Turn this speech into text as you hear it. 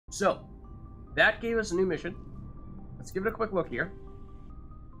So, that gave us a new mission. Let's give it a quick look here.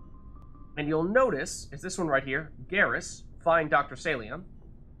 And you'll notice, it's this one right here, Garrus, find Dr. Salion.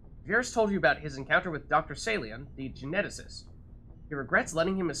 Garrus told you about his encounter with Dr. Salion, the geneticist. He regrets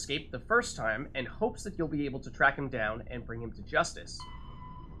letting him escape the first time and hopes that you'll be able to track him down and bring him to justice.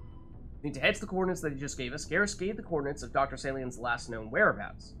 You need to head to the coordinates that he just gave us. Garrus gave the coordinates of Dr. Salion's last known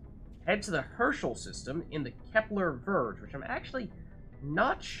whereabouts. Head to the Herschel system in the Kepler Verge, which I'm actually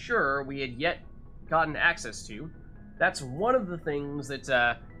not sure we had yet gotten access to. That's one of the things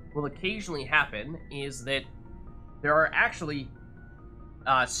that will occasionally happen, is that there are actually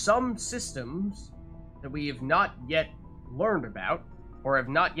some systems that we have not yet learned about, or have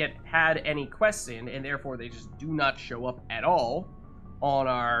not yet had any quests in, and therefore they just do not show up at all on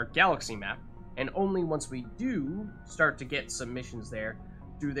our galaxy map. And only once we do start to get some missions there,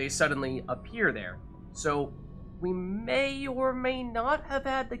 do they suddenly appear there. So we may or may not have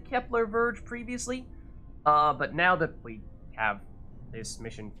had the Kepler Verge previously, but now that we have this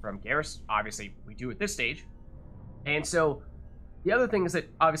mission from Garrus, obviously we do at this stage. And so the other thing is that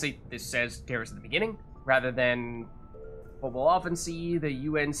obviously this says Garrus at the beginning, rather than what we'll often see, the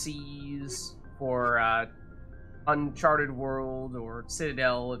UNCs for Uncharted World or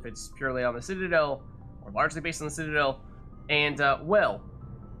Citadel, if it's purely on the Citadel, or largely based on the Citadel. And, well,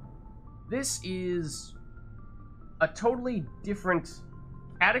 this is a totally different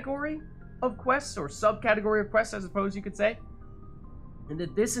category of quests, or subcategory of quests, I suppose you could say. And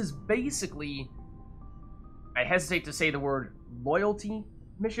that this is basically, I hesitate to say the word loyalty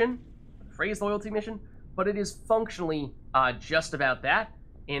mission, the phrase loyalty mission, but it is functionally just about that,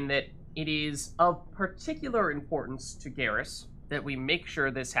 in that it is of particular importance to Garrus that we make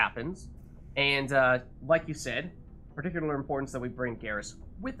sure this happens, and like you said, particular importance that we bring Garrus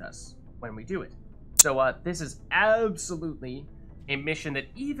with us when we do it. So this is absolutely a mission that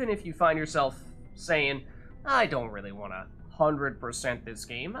even if you find yourself saying, I don't really want to 100% this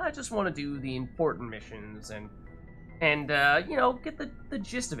game, I just want to do the important missions and you know, get the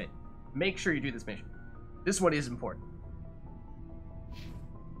gist of it, make sure you do this mission. This one is important.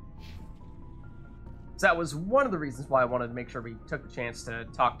 So that was one of the reasons why I wanted to make sure we took the chance to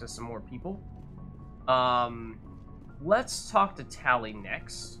talk to some more people. Let's talk to Tali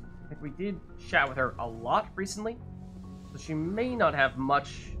next. I think we did chat with her a lot recently, so she may not have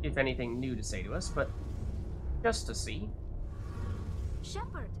much, if anything, new to say to us, but just to see.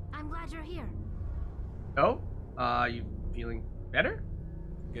 Shepard, I'm glad you're here. Oh? You feeling better?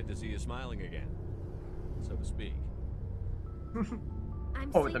 Good to see you smiling again, so to speak.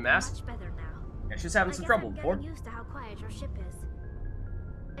 I'm with the mask? much better now. Yeah, she's having some trouble before. I'm getting used to how quiet your ship is.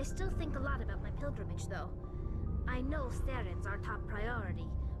 I still think a lot about my pilgrimage, though. I know Theron's our top priority,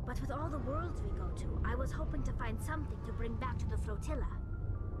 but with all the worlds we go to, I was hoping to find something to bring back to the flotilla.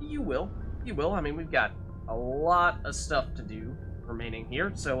 You will. You will. I mean, we've got a lot of stuff to do remaining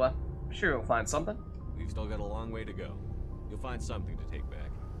here, so I'm sure you'll find something. We've still got a long way to go. You'll find something to take back.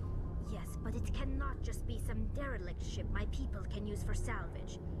 Yes, but it cannot just be some derelict ship my people can use for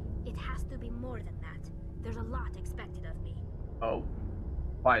salvage. It has to be more than that. There's a lot expected of me. Oh?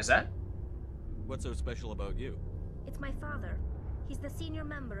 Why is that? What's so special about you? It's my father. He's the senior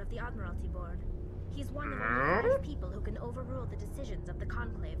member of the Admiralty Board. He's one of only 5 people who can overrule the decisions of the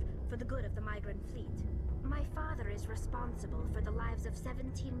Conclave for the good of the migrant fleet. My father is responsible for the lives of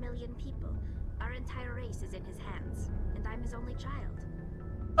 17 million people. Our entire race is in his hands, and I'm his only child.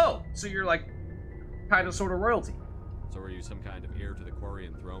 Oh, so you're like kind of sort of royalty. So are you some kind of heir to the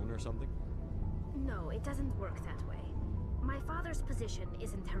Quarian throne or something? No, it doesn't work that way. My father's position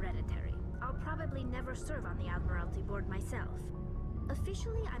isn't hereditary. I'll probably never serve on the Admiralty Board myself.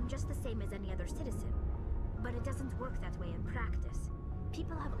 Officially, I'm just the same as any other citizen, but it doesn't work that way in practice.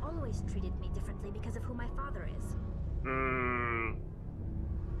 People have always treated me differently because of who my father is.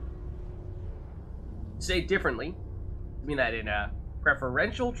 Say differently. You mean that in a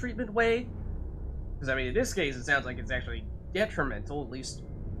preferential treatment way? Because, I mean, in this case, it sounds like it's actually detrimental, at least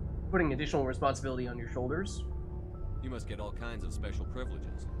putting additional responsibility on your shoulders. You must get all kinds of special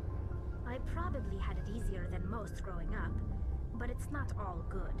privileges. I probably had it easier than most growing up, but it's not all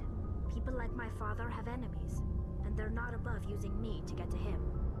good. People like my father have enemies, and they're not above using me to get to him.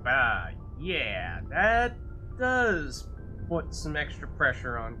 Yeah, that does put some extra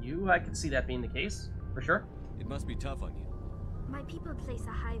pressure on you. I can see that being the case, for sure. It must be tough on you. My people place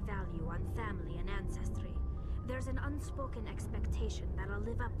a high value on family and ancestry. There's an unspoken expectation that I'll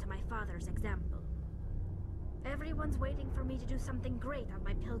live up to my father's example. Everyone's waiting for me to do something great on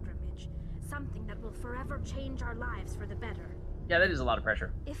my pilgrimage. Something that will forever change our lives for the better. Yeah, that is a lot of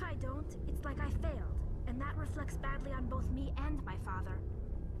pressure. If I don't, it's like I failed, and that reflects badly on both me and my father.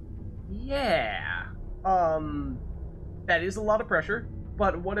 Yeah. That is a lot of pressure,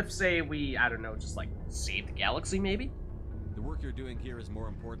 but what if, say, we, I don't know, just, like, save the galaxy, maybe? The work you're doing here is more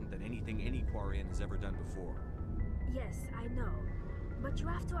important than anything any Quarian has ever done before. Yes, I know. But you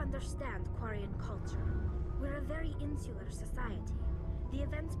have to understand Quarian culture. We're a very insular society. The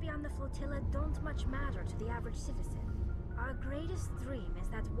events beyond the flotilla don't much matter to the average citizen. Our greatest dream is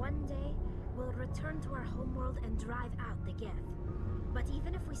that one day we'll return to our homeworld and drive out the Geth. But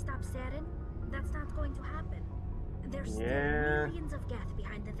even if we stop Saren, that's not going to happen. There's still millions of Geth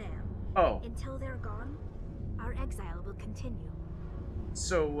behind the veil. Oh. Until they're gone, our exile will continue.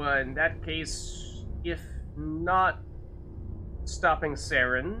 So, in that case, if not stopping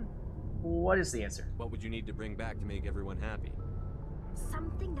Saren, what is the answer? What would you need to bring back to make everyone happy?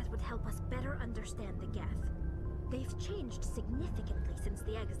 Something that would help us better understand the Geth. They've changed significantly since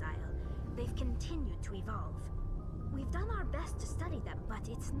the exile. They've continued to evolve. We've done our best to study them, but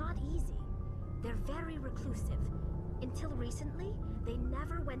it's not easy. They're very reclusive. Until recently, they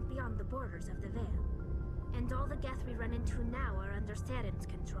never went beyond the borders of the Veil. And all the Geth we run into now are under Saren's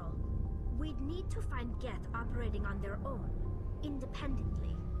control. We'd need to find Geth operating on their own,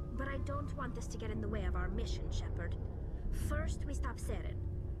 independently. But I don't want this to get in the way of our mission, Shepard. First, we stop Saren.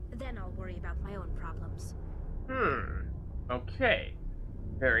 Then I'll worry about my own problems. Okay.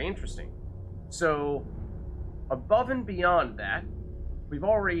 Very interesting. So, above and beyond that, we've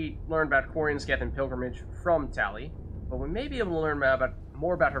already learned about Quarian's Geth and pilgrimage from Tali, but we may be able to learn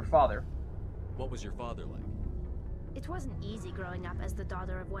more about her father. What was your father like? It wasn't easy growing up as the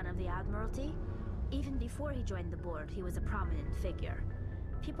daughter of one of the Admiralty. Even before he joined the board, he was a prominent figure.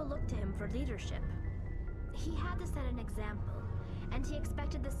 People looked to him for leadership. He had to set an example, and he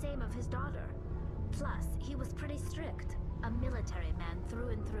expected the same of his daughter. Plus, he was pretty strict, a military man through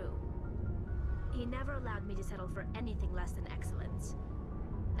and through. He never allowed me to settle for anything less than excellence.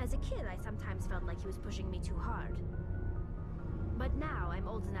 As a kid, I sometimes felt like he was pushing me too hard. But now I'm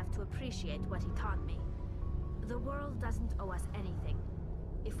old enough to appreciate what he taught me. The world doesn't owe us anything.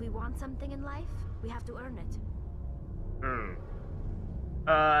 If we want something in life, we have to earn it.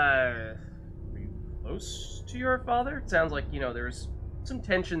 Are you close to your father? It sounds like, there was some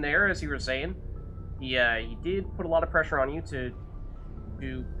tension there, as you were saying. He did put a lot of pressure on you to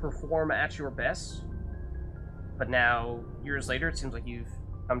perform at your best. But now, years later, it seems like you've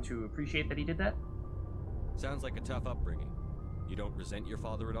come to appreciate that he did that? Sounds like a tough upbringing. You don't resent your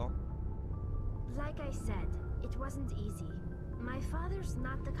father at all? Like I said, it wasn't easy. My father's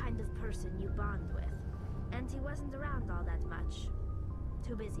not the kind of person you bond with, and he wasn't around all that much.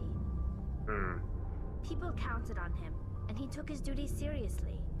 Too busy. People counted on him, and he took his duties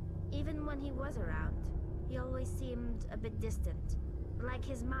seriously. Even when he was around, he always seemed a bit distant, like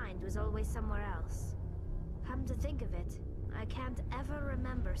his mind was always somewhere else. Come to think of it, I can't ever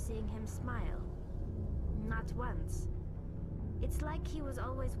remember seeing him smile. Not once. It's like he was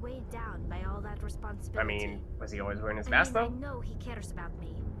always weighed down by all that responsibility. I mean, was he always wearing his mask, though? I know he cares about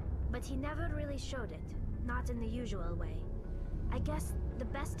me, but he never really showed it, not in the usual way. I guess the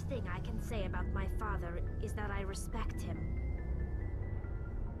best thing I can say about my father is that I respect him.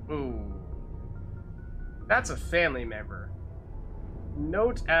 Ooh. That's a family member.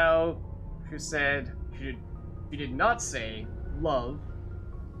 Note how she said she did not say love.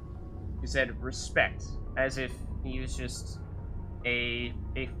 She said respect, as if he was just a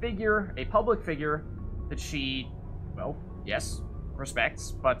figure, a public figure that she, well, yes,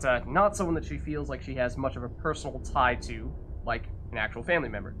 respects, but not someone that she feels like she has much of a personal tie to, like an actual family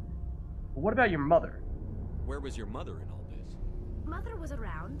member. But what about your mother? Where was your mother in all this? Mother was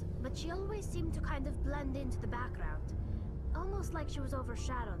around, but she always seemed to kind of blend into the background. Almost like she was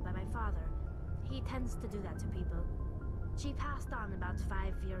overshadowed by my father. He tends to do that to people. She passed on about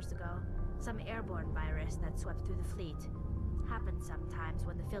 5 years ago. Some airborne virus that swept through the fleet. Happens sometimes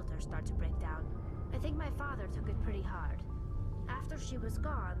when the filters start to break down. I think my father took it pretty hard. After she was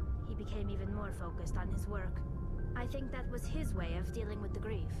gone, he became even more focused on his work. I think that was his way of dealing with the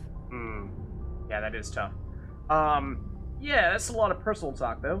grief. Yeah, that is tough. Yeah, that's a lot of personal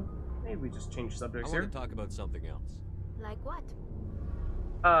talk, though. Maybe we just change subjects I here. want to talk about something else. Like what?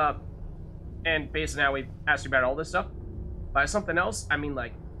 And based on how we asked you about all this stuff, by something else, I mean,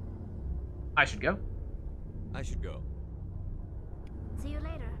 like, I should go. I should go. See you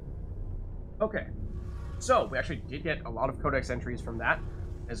later. Okay. So, we actually did get a lot of codex entries from that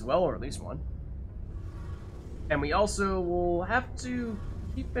as well, or at least one. And we also will have to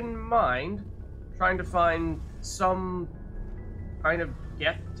keep in mind trying to find some kind of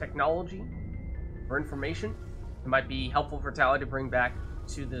Geth technology or information that might be helpful for Tali to bring back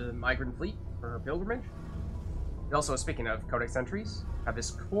to the migrant fleet for her pilgrimage. We also, speaking of codex entries, have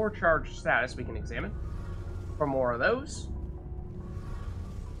this core charge status we can examine. For more of those.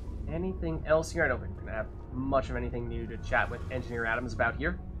 Anything else here? I don't think we're going to have much of anything new to chat with Engineer Adams about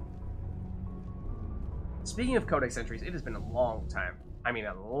here. Speaking of codex entries, it has been a long time. I mean,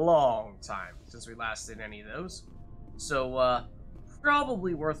 a long time since we last did any of those. So,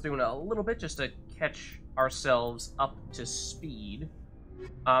 probably worth doing a little bit just to catch ourselves up to speed.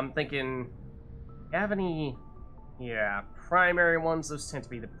 I'm thinking, have any, primary ones? Those tend to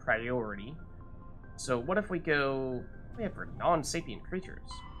be the priority. So what if we go, for non-sapient creatures?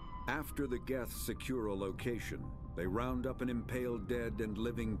 After the Geths secure a location, they round up and impale dead and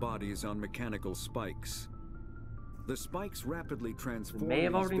living bodies on mechanical spikes. The spikes rapidly transform may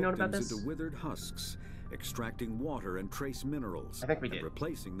have already known about victims this. into withered husks, extracting water and trace minerals. I think we did.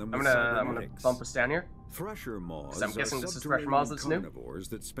 Replacing them with I'm gonna bump us down here. Thresher moths I'm guessing are this is Thresher moths that's new. carnivores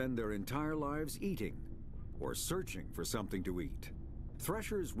that spend their entire lives eating or searching for something to eat.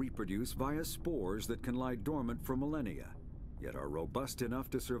 Threshers reproduce via spores that can lie dormant for millennia, yet are robust enough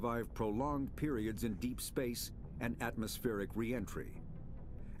to survive prolonged periods in deep space and atmospheric re-entry.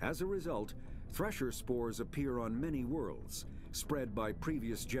 As a result, thresher spores appear on many worlds, spread by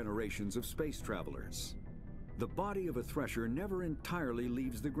previous generations of space travelers. The body of a thresher never entirely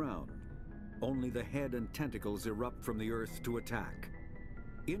leaves the ground. Only the head and tentacles erupt from the earth to attack.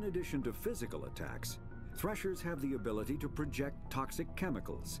 In addition to physical attacks, threshers have the ability to project toxic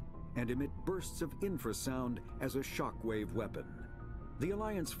chemicals and emit bursts of infrasound as a shockwave weapon. The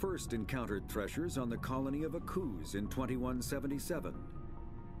Alliance first encountered threshers on the colony of Akuz in 2177.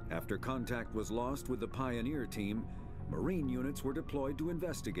 After contact was lost with the Pioneer team, Marine units were deployed to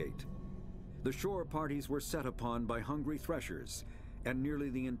investigate. The shore parties were set upon by hungry threshers, and nearly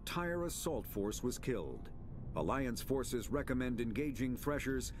the entire assault force was killed. Alliance forces recommend engaging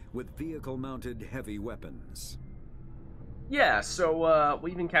threshers with vehicle-mounted heavy weapons. Yeah, so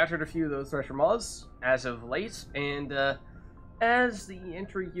we've encountered a few of those thresher moths as of late, and as the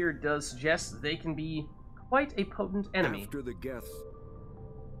entry here does suggest, they can be quite a potent enemy. After the Geth.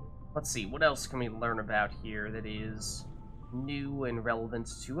 Let's see, what else can we learn about here that is new and relevant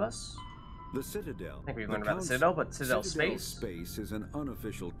to us? The Citadel. I think we've learned about the Citadel, but Citadel space? Space is an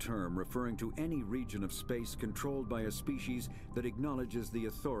unofficial term referring to any region of space controlled by a species that acknowledges the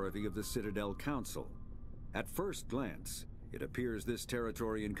authority of the Citadel Council. At first glance, it appears this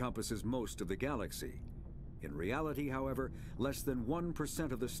territory encompasses most of the galaxy. In reality, however, less than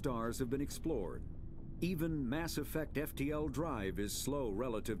 1% of the stars have been explored. Even Mass Effect FTL drive is slow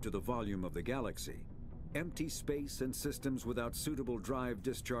relative to the volume of the galaxy. Empty space and systems without suitable drive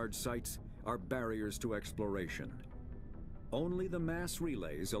discharge sites are barriers to exploration. Only the mass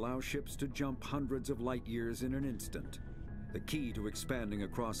relays allow ships to jump hundreds of light years in an instant, the key to expanding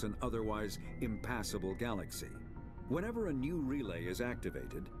across an otherwise impassable galaxy. Whenever a new relay is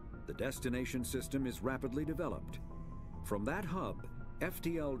activated, the destination system is rapidly developed. From that hub,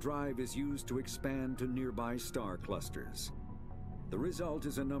 FTL drive is used to expand to nearby star clusters. The result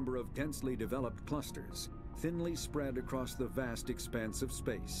is a number of densely developed clusters, thinly spread across the vast expanse of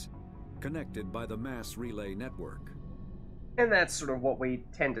space, connected by the mass relay network. And that's sort of what we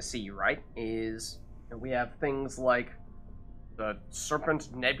tend to see, right? Is we have things like the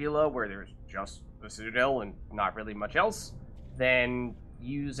Serpent Nebula, where there's just the Citadel and not really much else. Then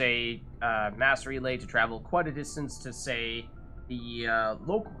use a mass relay to travel quite a distance to, say, the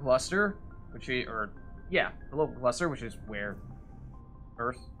local cluster, the local cluster, which is where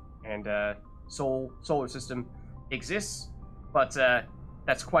Earth and solar system exists, but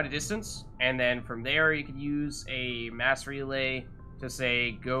that's quite a distance. And then from there, you could use a mass relay to,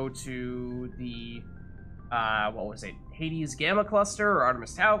 say, go to the Hades Gamma cluster or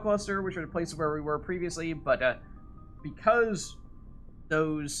Artemis Tau cluster, which are the places where we were previously. But because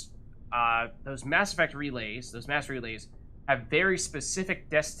those Mass Effect relays, those mass relays, have very specific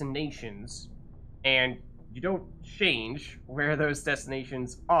destinations, and you don't change where those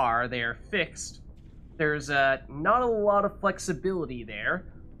destinations are, they are fixed. There's not a lot of flexibility there.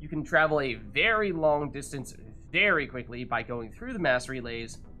 You can travel a very long distance very quickly by going through the mass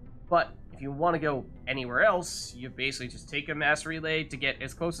relays, but if you want to go anywhere else, you basically just take a mass relay to get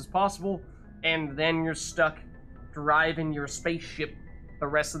as close as possible, and then you're stuck driving your spaceship the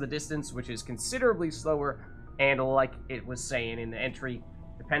rest of the distance, which is considerably slower, and like it was saying in the entry,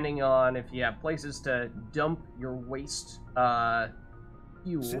 depending on if you have places to dump your waste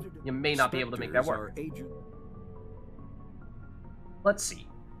fuel, you may not be able to make that work. Let's see.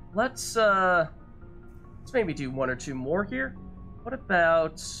 Let's maybe do one or two more here. What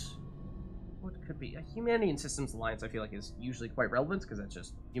about... what could be? A Humanity and Systems Alliance, I feel like, is usually quite relevant, because that's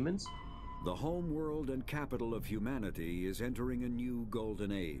just humans. The home world and capital of humanity is entering a new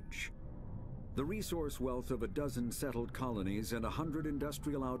golden age. The resource wealth of a dozen settled colonies and 100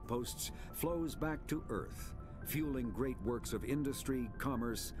 industrial outposts flows back to Earth, fueling great works of industry,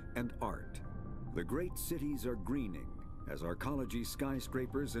 commerce, and art. The great cities are greening as arcology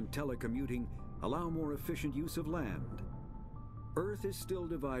skyscrapers and telecommuting allow more efficient use of land. Earth is still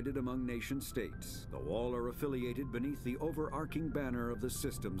divided among nation-states, though all are affiliated beneath the overarching banner of the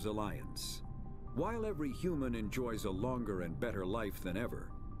Systems Alliance. While every human enjoys a longer and better life than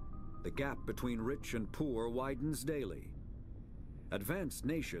ever, the gap between rich and poor widens daily. Advanced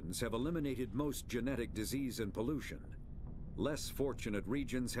nations have eliminated most genetic disease and pollution. Less fortunate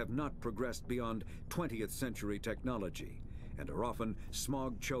regions have not progressed beyond 20th century technology and are often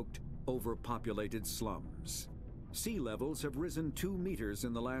smog-choked, overpopulated slums. Sea levels have risen 2 meters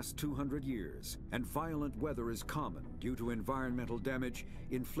in the last 200 years, and violent weather is common due to environmental damage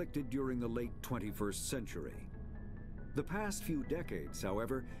inflicted during the late 21st century. The past few decades,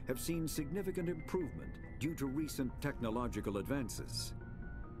 however, have seen significant improvement due to recent technological advances.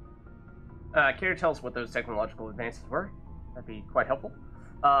 Care to tell us what those technological advances were? That'd be quite helpful.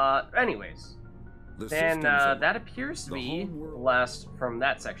 Anyways, then that appears to be the last from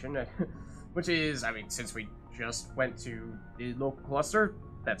that section, which is, I mean, since we just went to the local cluster,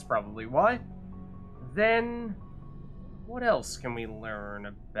 that's probably why. Then, what else can we learn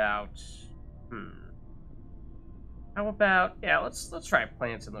about? How about, yeah, let's try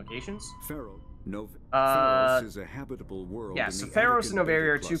planets and locations. Pharos is a habitable world. Yeah, so Pharos and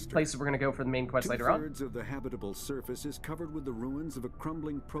Novaria are 2 places we're going to go for the main quest later on. 2/3 of the habitable surface is covered with the ruins of a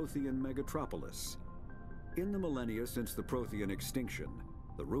crumbling Prothean megatropolis. In the millennia since the Prothean extinction,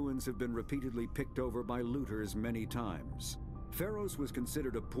 the ruins have been repeatedly picked over by looters many times. Pharos was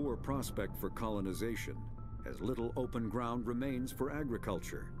considered a poor prospect for colonization, as little open ground remains for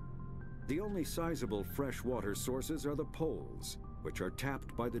agriculture. The only sizable freshwater sources are the poles, which are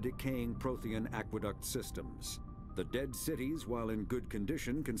tapped by the decaying Prothean aqueduct systems. The dead cities, while in good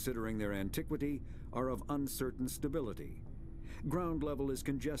condition considering their antiquity, are of uncertain stability. Ground level is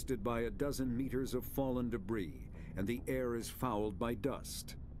congested by 12 meters of fallen debris, and the air is fouled by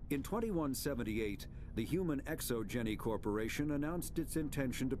dust. In 2178, the Human Exogeny Corporation announced its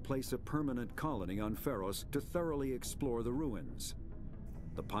intention to place a permanent colony on Pharos to thoroughly explore the ruins.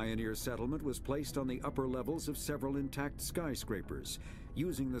 The pioneer settlement was placed on the upper levels of several intact skyscrapers,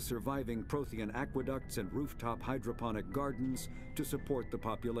 using the surviving Prothean aqueducts and rooftop hydroponic gardens to support the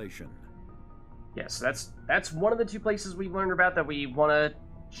population. Yes, that's one of the 2 places we've learned about that we want to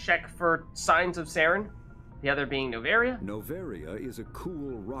check for signs of Saren. The other being Novaria. Novaria is a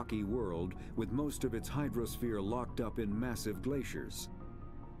cool, rocky world with most of its hydrosphere locked up in massive glaciers.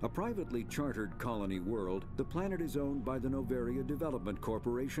 A privately chartered colony world, the planet is owned by the Novaria Development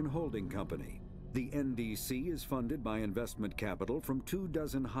Corporation Holding Company. The NDC is funded by investment capital from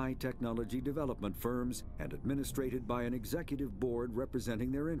 24 high-technology development firms and administrated by an executive board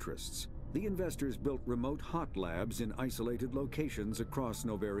representing their interests. The investors built remote hot labs in isolated locations across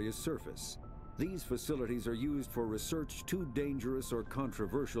Novaria's surface. These facilities are used for research too dangerous or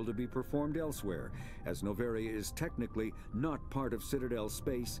controversial to be performed elsewhere, as Novaria is technically not part of Citadel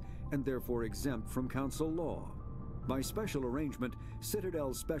space and therefore exempt from Council law. By special arrangement,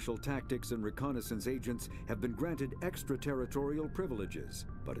 Citadel's special tactics and reconnaissance agents have been granted extraterritorial privileges,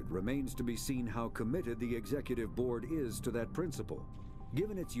 but it remains to be seen how committed the Executive Board is to that principle.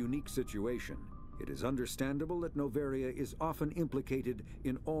 Given its unique situation, it is understandable that Novaria is often implicated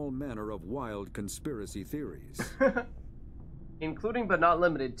in all manner of wild conspiracy theories. Including but not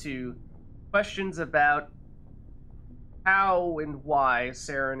limited to questions about how and why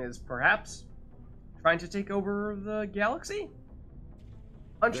Saren is perhaps trying to take over the galaxy?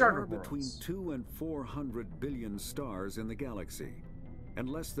 Uncharted There are worlds. between 200 and 400 billion stars in the galaxy, and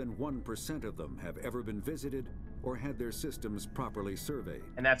less than 1% of them have ever been visited or had their systems properly surveyed.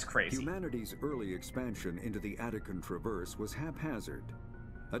 And that's crazy. Humanity's early expansion into the Attican Traverse was haphazard,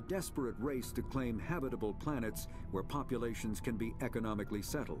 a desperate race to claim habitable planets where populations can be economically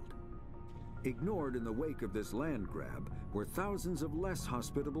settled. Ignored in the wake of this land grab were thousands of less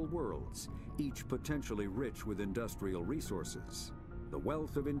hospitable worlds, each potentially rich with industrial resources. The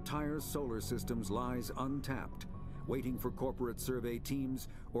wealth of entire solar systems lies untapped, waiting for corporate survey teams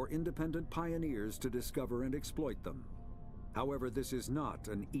or independent pioneers to discover and exploit them. However, this is not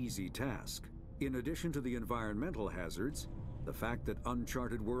an easy task. In addition to the environmental hazards, the fact that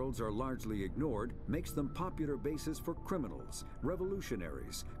uncharted worlds are largely ignored makes them popular bases for criminals,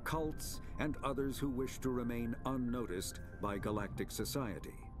 revolutionaries, cults, and others who wish to remain unnoticed by galactic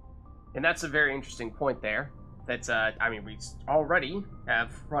society. And that's a very interesting point there, that, I mean, we already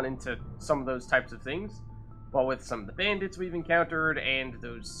have run into some of those types of things. Well, with some of the bandits we've encountered, and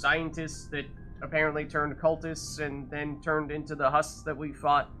those scientists that apparently turned cultists and then turned into the husks that we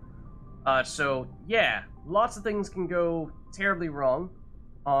fought. So, yeah, lots of things can go terribly wrong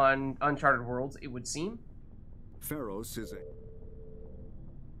on Uncharted Worlds, it would seem. Pharos is a...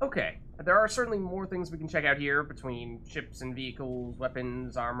 Okay, there are certainly more things we can check out here between ships and vehicles,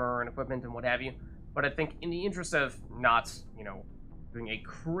 weapons, armor, and equipment, and what have you. But I think in the interest of not, you know, doing a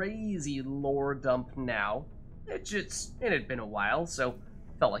crazy lore dump now, it had been a while, so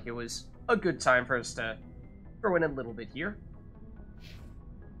felt like it was a good time for us to throw in a little bit here.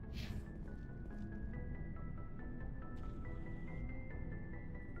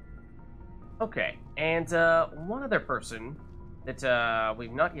 Okay, and one other person that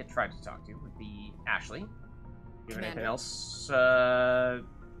we've not yet tried to talk to would be Ashley. Do you have anything else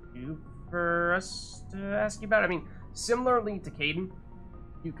for us to ask you about? I mean, similarly to Caden,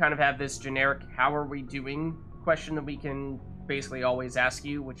 you kind of have this generic "how are we doing" question that we can basically always ask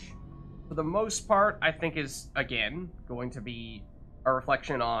you, which for the most part I think is, again, going to be a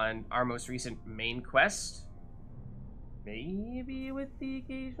reflection on our most recent main quest. Maybe with the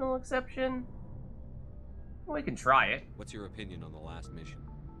occasional exception. We can try it. What's your opinion on the last mission?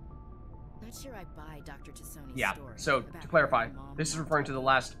 Not sure I buy Dr. Tassoni's Yeah, story so about to clarify, her mom this is not referring to the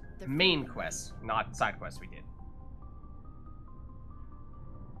last They're main family. quest, not side quests we did.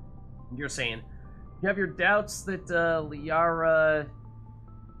 You're saying you have your doubts that Liara...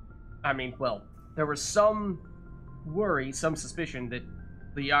 I mean, well, there was some worry, some suspicion that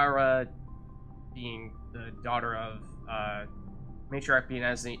Liara, being the daughter of Matriarch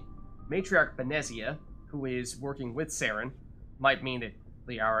Benezia, who is working with Saren, might mean that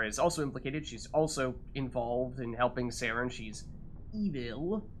Liara is also implicated. She's also involved in helping Saren. She's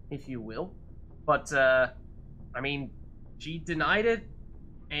evil, if you will. But, I mean, she denied it,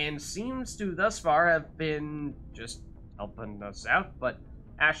 and seems to thus far have been just helping us out, but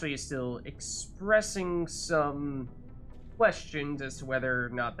Ashley is still expressing some questions as to whether or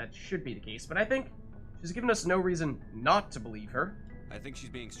not that should be the case, but I think she's given us no reason not to believe her. I think she's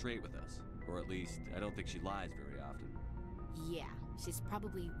being straight with us. Or at least, I don't think she lies very often. Yeah, she's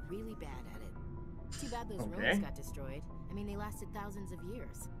probably really bad at it. Too bad those Okay. ruins got destroyed. I mean, they lasted thousands of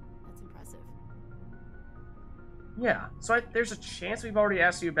years. That's impressive. Yeah, so there's a chance we've already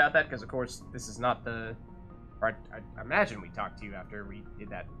asked you about that, because of course this is not the... Or I imagine we talked to you after we did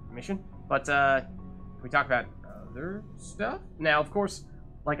that mission, but we talked about other stuff? Now, of course,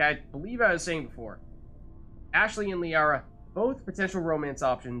 like I believe I was saying before, Ashley and Liara, both potential romance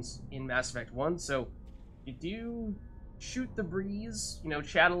options in Mass Effect 1, so you do shoot the breeze, you know,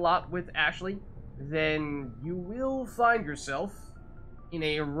 chat a lot with Ashley, then you will find yourself in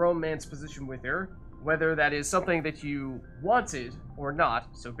a romance position with her, whether that is something that you wanted or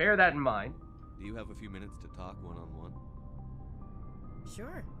not, so bear that in mind. Do you have a few minutes to talk one-on-one?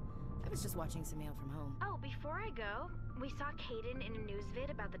 Sure. I was just watching some mail from home. Oh, before I go, we saw Caden in a news vid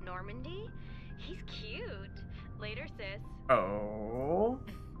about the Normandy. He's cute. Later, sis. Oh.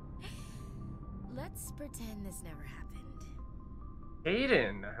 Let's pretend this never happened.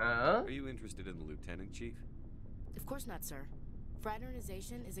 Aiden, huh? Are you interested in the Lieutenant Chief? Of course not, sir.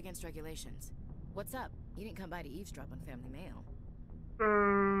 Fraternization is against regulations. What's up? You didn't come by to eavesdrop on family mail.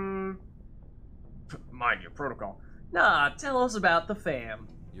 Mind your protocol. Nah, tell us about the fam.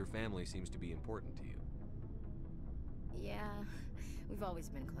 Your family seems to be important to you. Yeah, we've always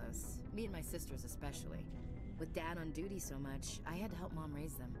been close. Me and my sisters especially. With Dad on duty so much, I had to help Mom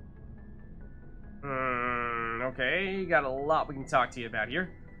raise them. Okay, got a lot we can talk to you about here.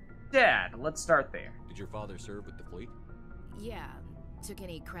 Dad, let's start there. Did your father serve with the fleet? Yeah, took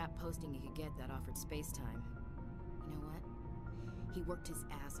any crap posting he could get that offered space time. You know what? He worked his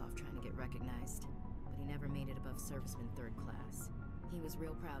ass off trying to get recognized, but he never made it above serviceman 3rd class. He was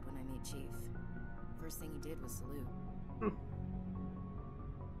real proud when I met Chief. First thing he did was salute.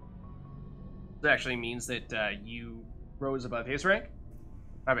 That actually means that you rose above his rank?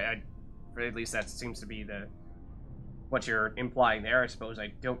 I mean, or at least that seems to be what you're implying there. I suppose I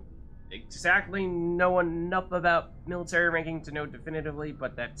don't exactly know enough about military ranking to know definitively,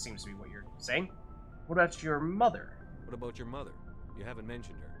 but that seems to be what you're saying. What about your mother? What about your mother? You haven't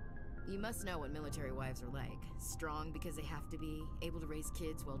mentioned her. You must know what military wives are like. Strong because they have to be, able to raise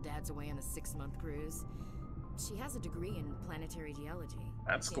kids while Dad's away on a 6-month cruise. She has a degree in planetary geology.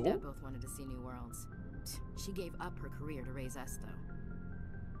 That's She cool. and Dad both wanted to see new worlds. She gave up her career to raise us,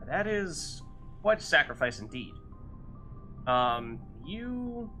 though. That is quite a sacrifice indeed. That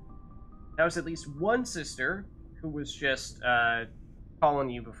was at least one sister who was just calling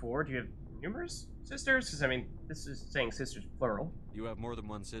you before. Do you have numerous sisters? Because, I mean, this is saying sisters plural. You have more than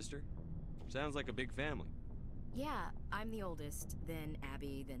one sister? Sounds like a big family. Yeah, I'm the oldest, then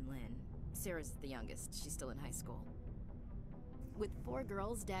Abby, then Lynn. Sarah's the youngest. She's still in high school. With 4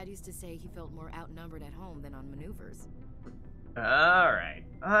 girls, Dad used to say he felt more outnumbered at home than on maneuvers. Alright,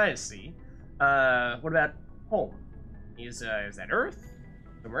 I see. What about home? Is that Earth?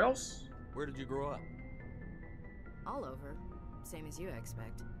 Somewhere else? Where did you grow up? All over. Same as you, I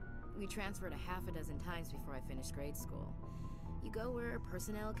expect. We transferred a half a dozen times before I finished grade school. You go where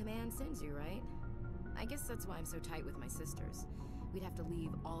personnel command sends you, right? I guess that's why I'm so tight with my sisters. We'd have to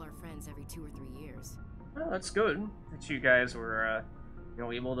leave all our friends every 2 or 3 years. Well, that's good that you guys were,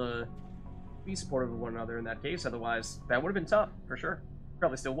 able to be supportive of one another in that case. Otherwise, that would have been tough, for sure.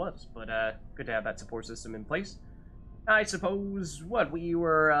 Probably still was, but good to have that support system in place. I suppose, we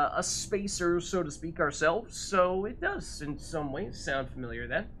were a spacer, so to speak, ourselves, so it does, in some ways, sound familiar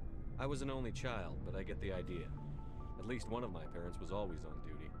then. I was an only child, but I get the idea. At least one of my parents was always on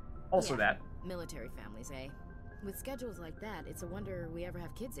duty. Also Yeah, that. military families, eh? With schedules like that, it's a wonder we ever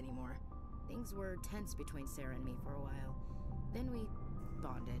have kids anymore. Things were tense between Sarah and me for a while. Then we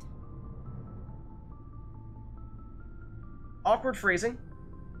bonded. Awkward phrasing.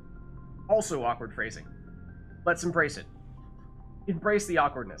 Also awkward phrasing. Let's embrace it. Embrace the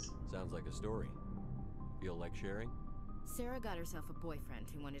awkwardness. Sounds like a story. Feel like sharing? Sarah got herself a boyfriend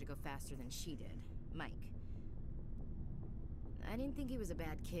who wanted to go faster than she did, Mike. I didn't think he was a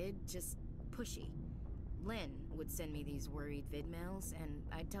bad kid, just pushy. Lynn would send me these worried vid mails, and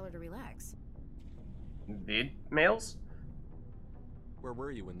I'd tell her to relax. Vid mails? Where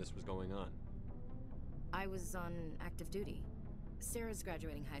were you when this was going on? I was on active duty. Sarah's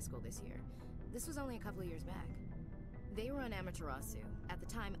graduating high school this year. This was only a couple of years back. They were on Amaterasu. At the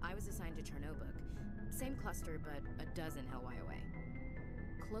time, I was assigned to Chernobog. Same cluster, but a dozen Hellwire away.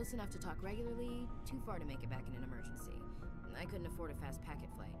 Close enough to talk regularly, too far to make it back in an emergency. I couldn't afford a fast packet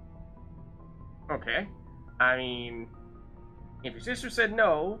flight. Okay. I mean, if your sister said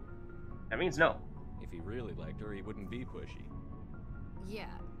no, that means no. If he really liked her, he wouldn't be pushy.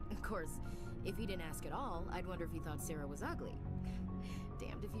 Yeah, of course. If he didn't ask at all, I'd wonder if he thought Sarah was ugly.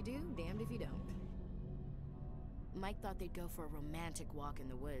 Damned if you do, damned if you don't. Mike thought they'd go for a romantic walk in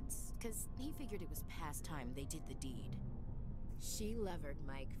the woods, because he figured it was past time they did the deed. She levered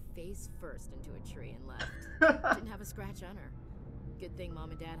Mike face first into a tree and left. Didn't have a scratch on her. Good thing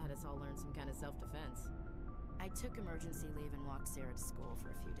Mom and Dad had us all learn some kind of self-defense. I took emergency leave and walked Sarah to school for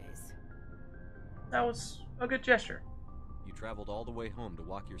a few days. That was a good gesture. You traveled all the way home to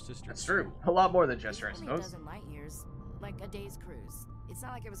walk your sister. That's to true. school. A lot more than gesture, I Only a suppose. dozen light years, like a day's cruise. It's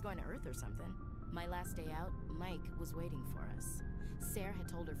not like I was going to Earth or something. My last day out, Mike was waiting for us. Sarah had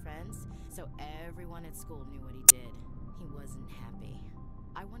told her friends, so everyone at school knew what he did. He wasn't happy.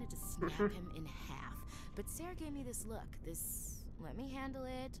 I wanted to snap him in half, but Sarah gave me this look, this let me handle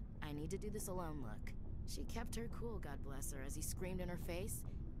it, I need to do this alone look. She kept her cool, God bless her, as he screamed in her face.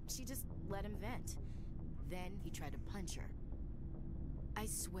 She just let him vent. Then he tried to punch her. I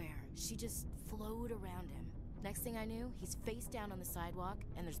swear, she just flowed around him. Next thing I knew, he's face down on the sidewalk,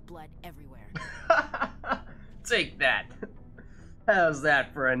 and there's blood everywhere. Take that. How's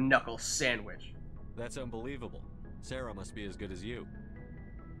that for a knuckle sandwich? That's unbelievable. Sarah must be as good as you.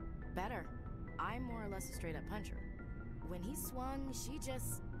 Better. I'm more or less a straight-up puncher. When he swung,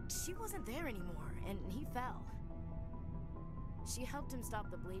 she wasn't there anymore, and he fell. She helped him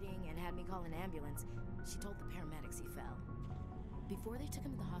stop the bleeding and had me call an ambulance. She told the paramedics he fell. Before they took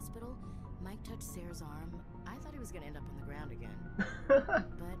him to the hospital, Mike touched Sarah's arm. I thought he was going to end up on the ground again.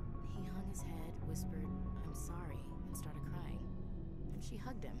 But he hung his head, whispered, "I'm sorry," and started crying. Then she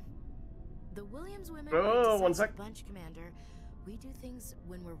hugged him. The Williams women are a one decisive sec. bunch, Commander. We do things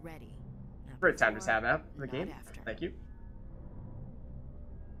when we're ready. Not Great time to before, tab out the not game. after. Thank you.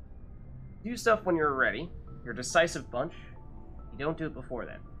 Do stuff when you're ready. You're a decisive bunch. You don't do it before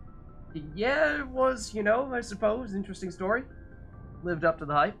then. Yeah, it was, I suppose, interesting story. Lived up to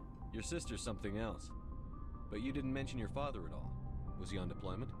the hype. Your sister's something else. But you didn't mention your father at all. Was he on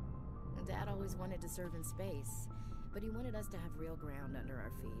deployment? Dad always wanted to serve in space, but he wanted us to have real ground under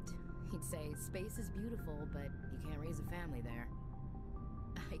our feet. He'd say, space is beautiful, but you can't raise a family there.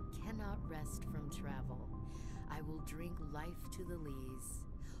 I cannot rest from travel. I will drink life to the lees.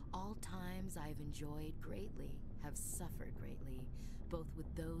 All times I've enjoyed greatly, have suffered greatly, both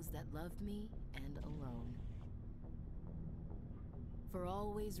with those that loved me and alone. For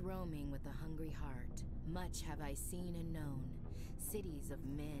always roaming with a hungry heart, much have I seen and known, cities of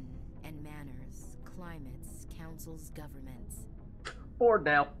men and manners, climates, councils, governments. Bored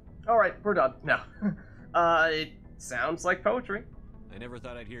now. Alright, we're done. No. It sounds like poetry. I never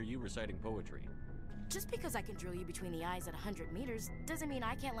thought I'd hear you reciting poetry. Just because I can drill you between the eyes at 100 meters doesn't mean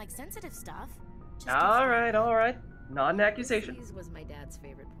I can't like sensitive stuff. All right. Not an accusation. Vids was my dad's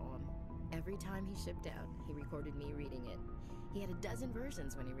favorite poem. Every time he shipped out, he recorded me reading it. He had a dozen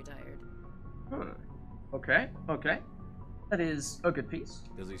versions when he retired. Okay. That is a good piece.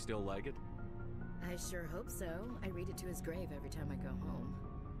 Does he still like it? I sure hope so. I read it to his grave every time I go home.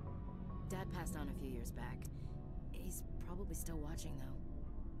 Dad passed on a few years back. He's probably still watching, though.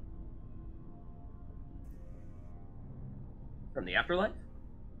 From the afterlife?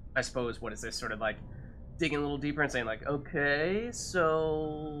 I suppose, what is this, sort of like digging a little deeper and saying like, okay,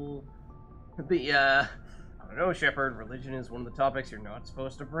 so I don't know, Shepard, religion is one of the topics you're not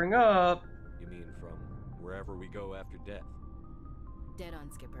supposed to bring up. You mean from wherever we go after death? Dead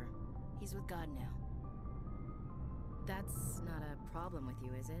on, Skipper. He's with God now. The not a problem with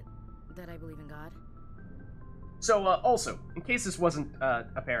you, is it? That I believe in God? So, also, in case this wasn't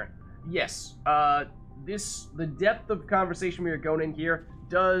apparent, yes, the depth of conversation we are going in here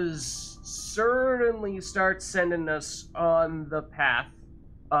does certainly start sending us on the path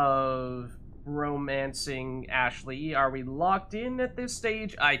of romancing Ashley. Are we locked in at this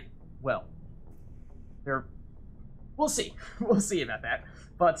stage? We'll see. We'll see about that.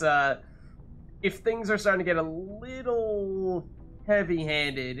 But, if things are starting to get a little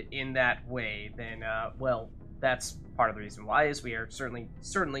heavy-handed in that way, then, well, that's part of the reason why, is we are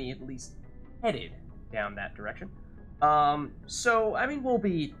certainly at least headed down that direction. So, I mean, we'll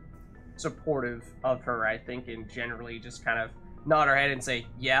be supportive of her, I think, and generally just kind of nod our head and say,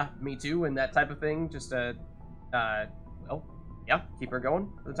 yeah, me too, and that type of thing, just, well, yeah, keep her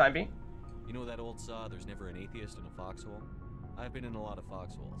going for the time being. You know that old saw, there's never an atheist in a foxhole? I've been in a lot of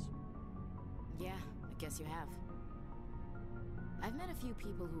foxholes. Yeah, I guess you have. I've met a few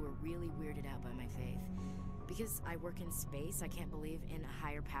people who are really weirded out by my faith. Because I work in space, I can't believe in a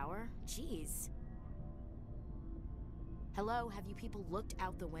higher power? Jeez. Hello, have you people looked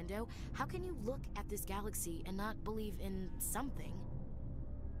out the window? How can you look at this galaxy and not believe in something?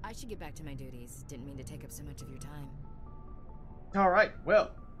 I should get back to my duties. Didn't mean to take up so much of your time. Alright,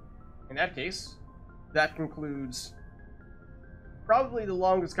 well, in that case, that concludes probably the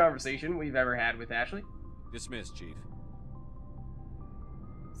longest conversation we've ever had with Ashley. Dismissed, Chief.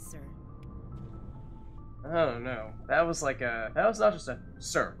 Sir. I don't know. That was like that was not just a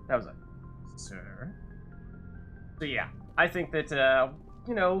sir. That was a sir. So yeah, I think that,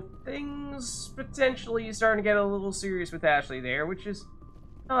 you know, things potentially starting to get a little serious with Ashley there, which is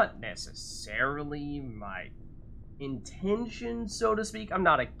not necessarily my intention, so to speak. I'm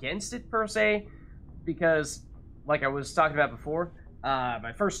not against it per se, because like I was talking about before,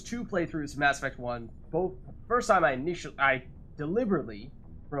 my first two playthroughs of Mass Effect 1, first time I deliberately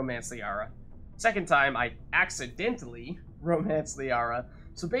romanced Liara. Second time, I accidentally romanced Liara.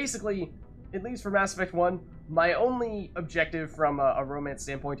 So basically, at least for Mass Effect 1, my only objective from a romance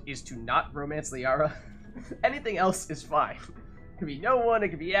standpoint is to not romance Liara. Anything else is fine. It could be no one, it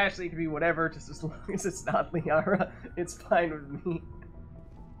could be Ashley, it could be whatever, just as long as it's not Liara, it's fine with me.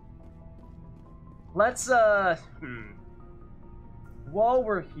 Let's, while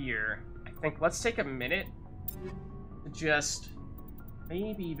we're here, I think let's take a minute to just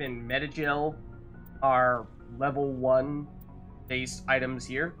maybe even metagel our level 1 based items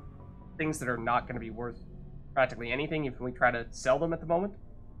here. Things that are not going to be worth practically anything if we try to sell them at the moment.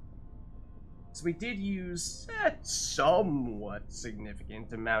 So we did use a somewhat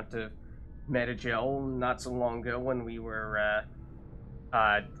significant amount of metagel not so long ago when we were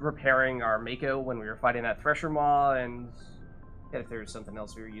repairing our Mako when we were fighting that Thresher Maw, and if there's something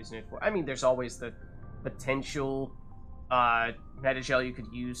else we were using it for. I mean, there's always the potential metagel you could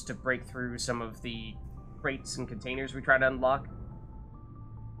use to break through some of the crates and containers we try to unlock.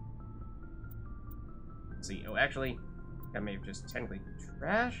 Let's see. Oh, actually, I may have just technically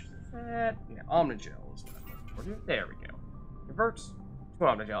trashed that. Yeah, Omnigel is what I'm looking for. There we go. Converts to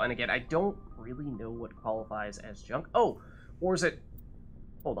Omnigel. And again, I don't really know what qualifies as junk. Oh, or is it...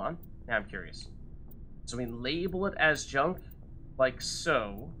 Hold on. Now I'm curious. So we label it as junk, like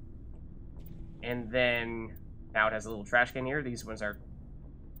so. And then... Now it has a little trash can here. These ones are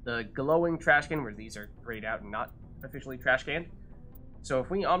the glowing trash can, where these are grayed out and not officially trash canned. So if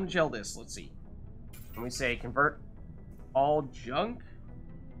we Omnigel this, let's see. And we say convert all junk,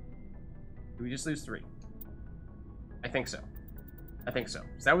 do we just lose 3? I think so. I think so.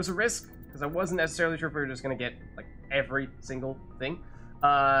 So that was a risk, because I wasn't necessarily sure if we were just going to get, like, every single thing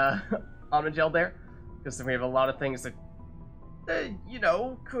Omnigel there. Because then we have a lot of things that, you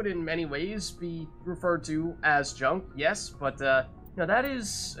know, could in many ways be referred to as junk, yes, but, you know, that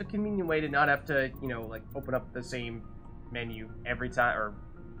is a convenient way to not have to, you know, like, open up the same menu every time, or,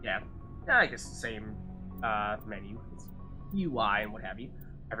 yeah, I guess the same menu. It's UI and what have you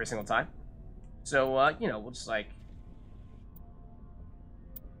every single time. So, you know, we'll just, like,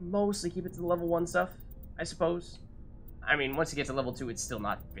 mostly keep it to the level 1 stuff, I suppose. I mean, once you get to level 2, it's still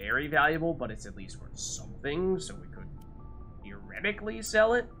not very valuable, but it's at least worth something, so we could theoretically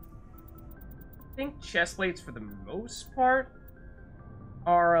sell it. I think chest plates, for the most part,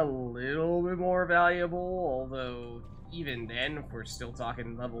 are a little bit more valuable, although even then, if we're still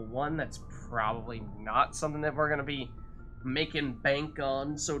talking level 1, that's probably not something that we're going to be making bank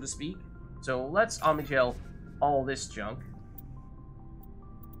on, so to speak. So let's omnigel all this junk.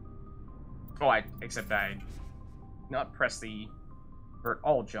 Oh, except I not press the convert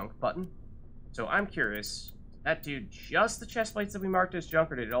all junk button. So I'm curious, did that do just the chest plates that we marked as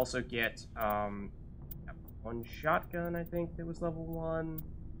junk, or did it also get one shotgun, I think, that was level 1?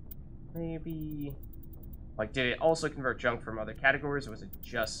 Maybe. Like, did it also convert junk from other categories, or was it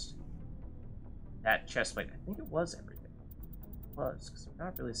just that chest plate? I think it was everything. It was, because I'm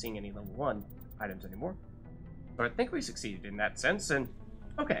not really seeing any level 1 items anymore. So I think we succeeded in that sense, and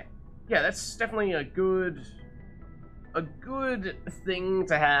okay. Yeah, that's definitely a good thing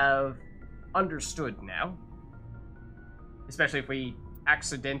to have understood now. Especially if we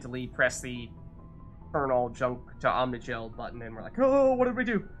accidentally press the turn all junk to omnigel button and we're like, oh, what did we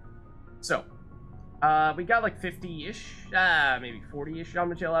do? So, we got like 50-ish, maybe 40-ish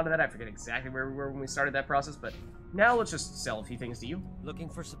omnigel out of that. I forget exactly where we were when we started that process, but now let's just sell a few things to you. Looking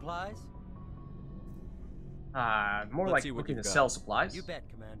for supplies? More Let's like looking to sell supplies. You bet,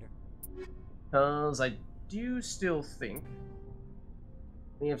 Commander. Because I do still think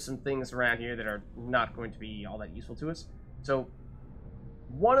we have some things around here that are not going to be all that useful to us. So,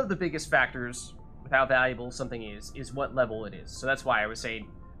 one of the biggest factors with how valuable something is what level it is. So that's why I was saying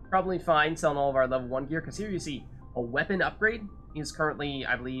probably fine selling all of our level 1 gear, because here you see a weapon upgrade is currently,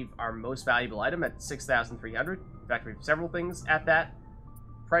 I believe, our most valuable item at 6,300. In fact, we have several things at that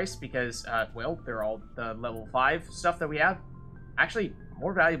price because, well, they're all the level 5 stuff that we have. Actually,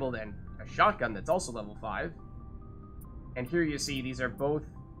 more valuable than a shotgun that's also level 5. And here you see these are both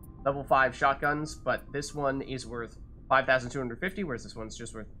level 5 shotguns, but this one is worth 5,250, whereas this one's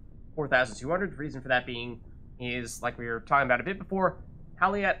just worth 4,200. The reason for that being is, like we were talking about a bit before,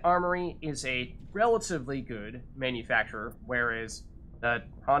 Haliat Armory is a relatively good manufacturer, whereas the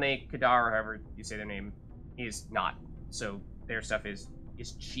Hane Kadar, however you say their name, is not. So their stuff is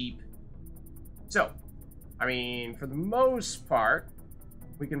cheap. So, I mean, for the most part,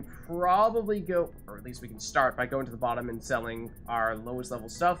 we can probably go, or at least we can start by going to the bottom and selling our lowest level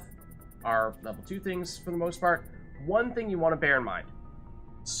stuff, our level 2 things for the most part. One thing you want to bear in mind,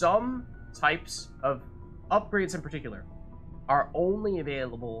 some types of upgrades in particular are only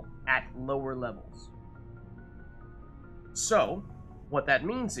available at lower levels. So, what that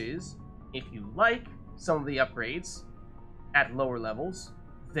means is, if you like some of the upgrades at lower levels,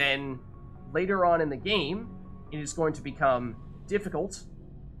 then later on in the game, it is going to become difficult,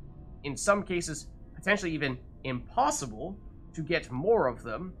 in some cases, potentially even impossible, to get more of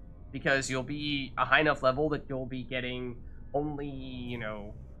them, because you'll be a high enough level that you'll be getting only, you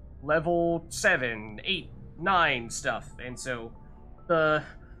know, level 7, 8, 9 stuff. And so the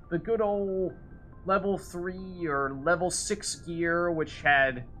good old level 3 or level 6 gear, which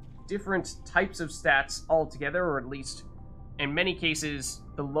had different types of stats altogether, or at least in many cases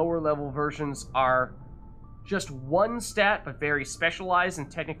the lower level versions are just one stat but very specialized,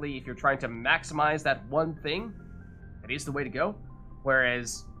 and technically if you're trying to maximize that one thing, that is the way to go.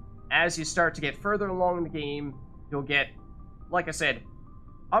 Whereas as you start to get further along in the game, you'll get, like I said,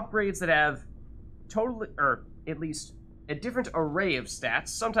 upgrades that have totally, or at least a different array of stats.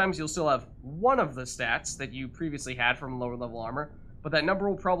 Sometimes you'll still have one of the stats that you previously had from lower level armor, but that number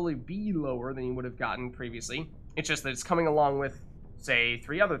will probably be lower than you would have gotten previously. It's just that it's coming along with, say,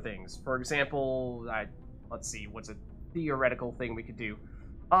 3 other things. For example, let's see, what's a theoretical thing we could do?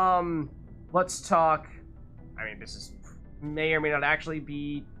 Let's talk, I mean, this may or may not actually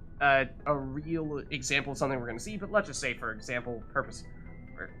be a real example of something we're going to see, but let's just say, for example purpose,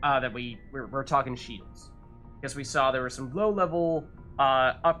 that we're talking shields. Because we saw there were some low-level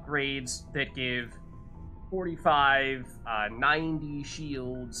upgrades that give 45, 90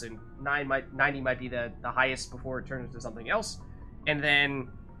 shields, and 90 might be the highest before it turns into something else. And then,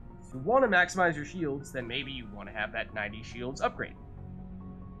 if you want to maximize your shields, then maybe you want to have that 90 shields upgrade.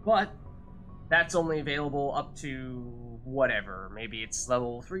 But that's only available up to whatever. Maybe it's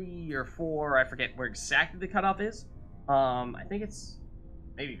level 3 or 4. I forget where exactly the cutoff is. I think it's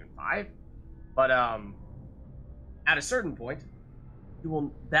maybe even 5. But at a certain point,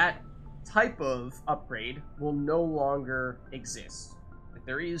 that type of upgrade will no longer exist. Like,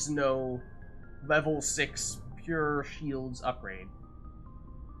 there is no level 6 pure shields upgrade.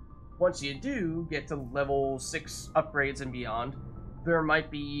 Once you do get to level 6 upgrades and beyond, there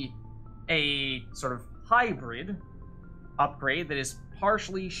might be a sort of hybrid upgrade that is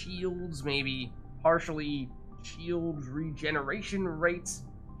partially shields, maybe partially shield regeneration rates,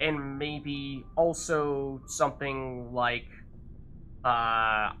 and maybe also something like,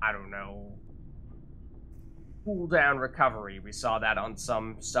 I don't know, cooldown recovery. We saw that on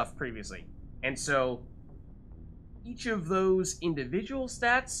some stuff previously. And so, each of those individual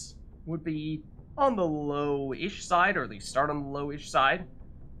stats would be on the low-ish side, or at least start on the low-ish side,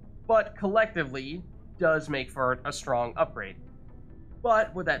 but collectively does make for a strong upgrade.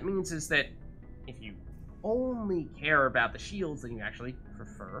 But what that means is that if you only care about the shields, then you actually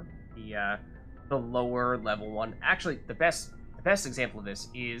prefer the lower level one. Actually, the best example of this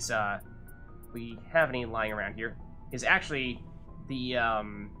is we have any lying around here is actually the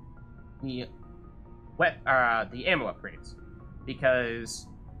ammo upgrades, because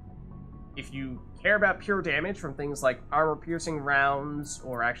if you care about pure damage from things like armor-piercing rounds,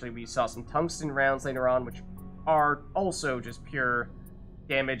 or actually we saw some tungsten rounds later on, which are also just pure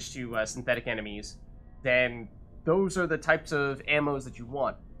damage to synthetic enemies, then those are the types of ammos that you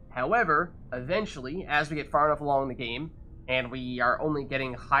want. However, eventually, as we get far enough along the game, and we are only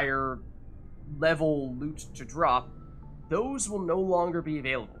getting higher level loot to drop, those will no longer be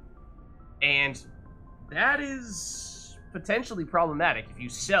available. And that is potentially problematic. If you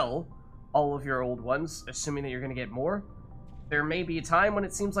sell all of your old ones, assuming that you're going to get more, there may be a time when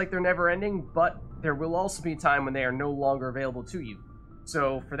it seems like they're never ending, but there will also be a time when they are no longer available to you.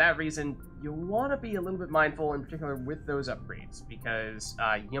 So for that reason, you'll want to be a little bit mindful, in particular with those upgrades, because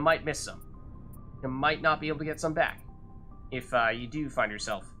you might miss some. You might not be able to get some back if you do find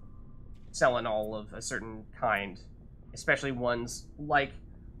yourself selling all of a certain kind, especially ones like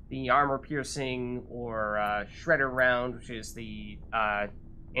the armor-piercing or shredder round, which is the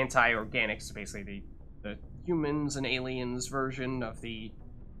anti-organics, basically the humans and aliens version of the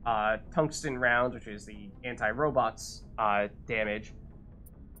tungsten round, which is the anti-robots damage.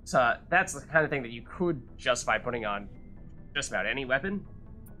 So that's the kind of thing that you could justify putting on just about any weapon.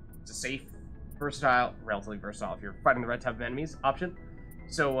 It's a safe, versatile, relatively versatile if you're fighting the right type of enemies option.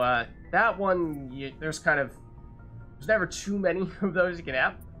 So that one, there's never too many of those you can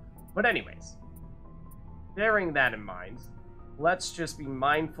have. But anyways, bearing that in mind, let's just be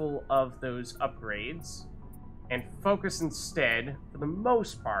mindful of those upgrades and focus instead, for the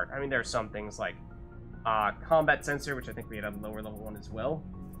most part. I mean, there are some things like combat sensor, which I think we had a lower level one as well.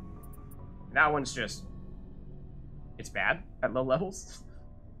 And that one's just, it's bad at low levels.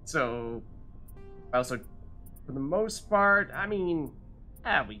 So, also, for the most part, I mean,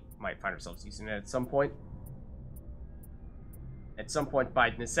 we might find ourselves using it at some point. At some point,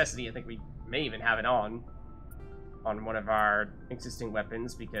 by necessity, I think we may even have it on one of our existing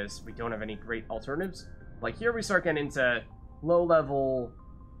weapons, because we don't have any great alternatives. Like here we start getting into low-level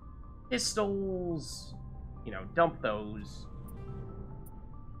pistols, you know, dump those.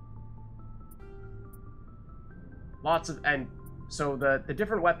 Lots of, and so the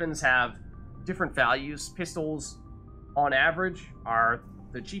different weapons have different values. Pistols, on average, are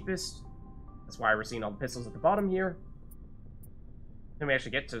the cheapest. That's why we're seeing all the pistols at the bottom here. Then we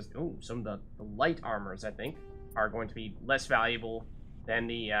actually get to, some of the light armors, I think, are going to be less valuable than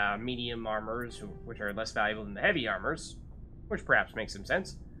the medium armors, which are less valuable than the heavy armors, which perhaps makes some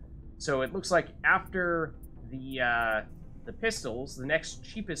sense. So it looks like after the pistols, the next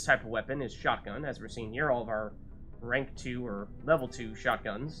cheapest type of weapon is shotgun. As we're seeing here, all of our rank 2 or level 2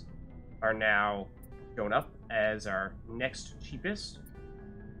 shotguns are now shown up as our next cheapest.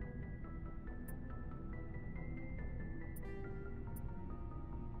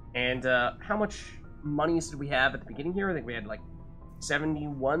 And how much monies did we have at the beginning here? I think we had like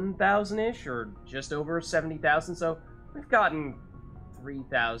 71,000-ish, or just over 70,000. So we've gotten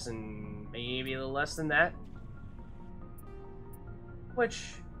 3,000, maybe a little less than that.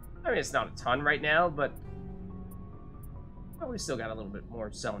 Which, I mean, it's not a ton right now, but we still got a little bit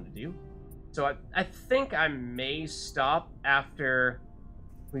more selling to do. So I think I may stop after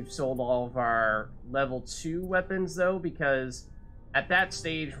we've sold all of our level 2 weapons, though, because at that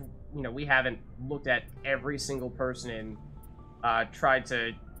stage, you know, we haven't looked at every single person and tried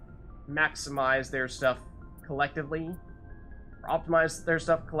to maximize their stuff collectively, or optimize their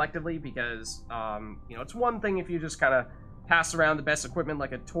stuff collectively, because, you know, it's one thing if you just kind of pass around the best equipment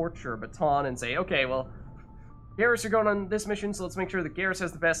like a torch or a baton and say, okay, well, Garrus are going on this mission, so let's make sure that Garrus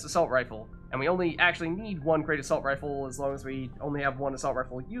has the best assault rifle. And we only actually need one great assault rifle as long as we only have one assault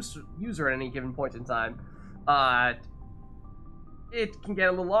rifle user at any given point in time. It can get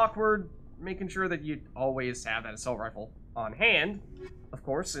a little awkward making sure that you always have that assault rifle on hand, of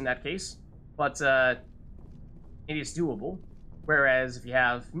course, in that case. But it is doable. Whereas if you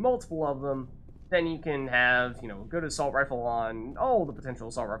have multiple of them, then you can have, you know, a good assault rifle on all the potential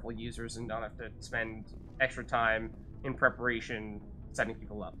assault rifle users and don't have to spend extra time in preparation setting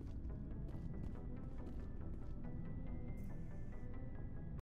people up.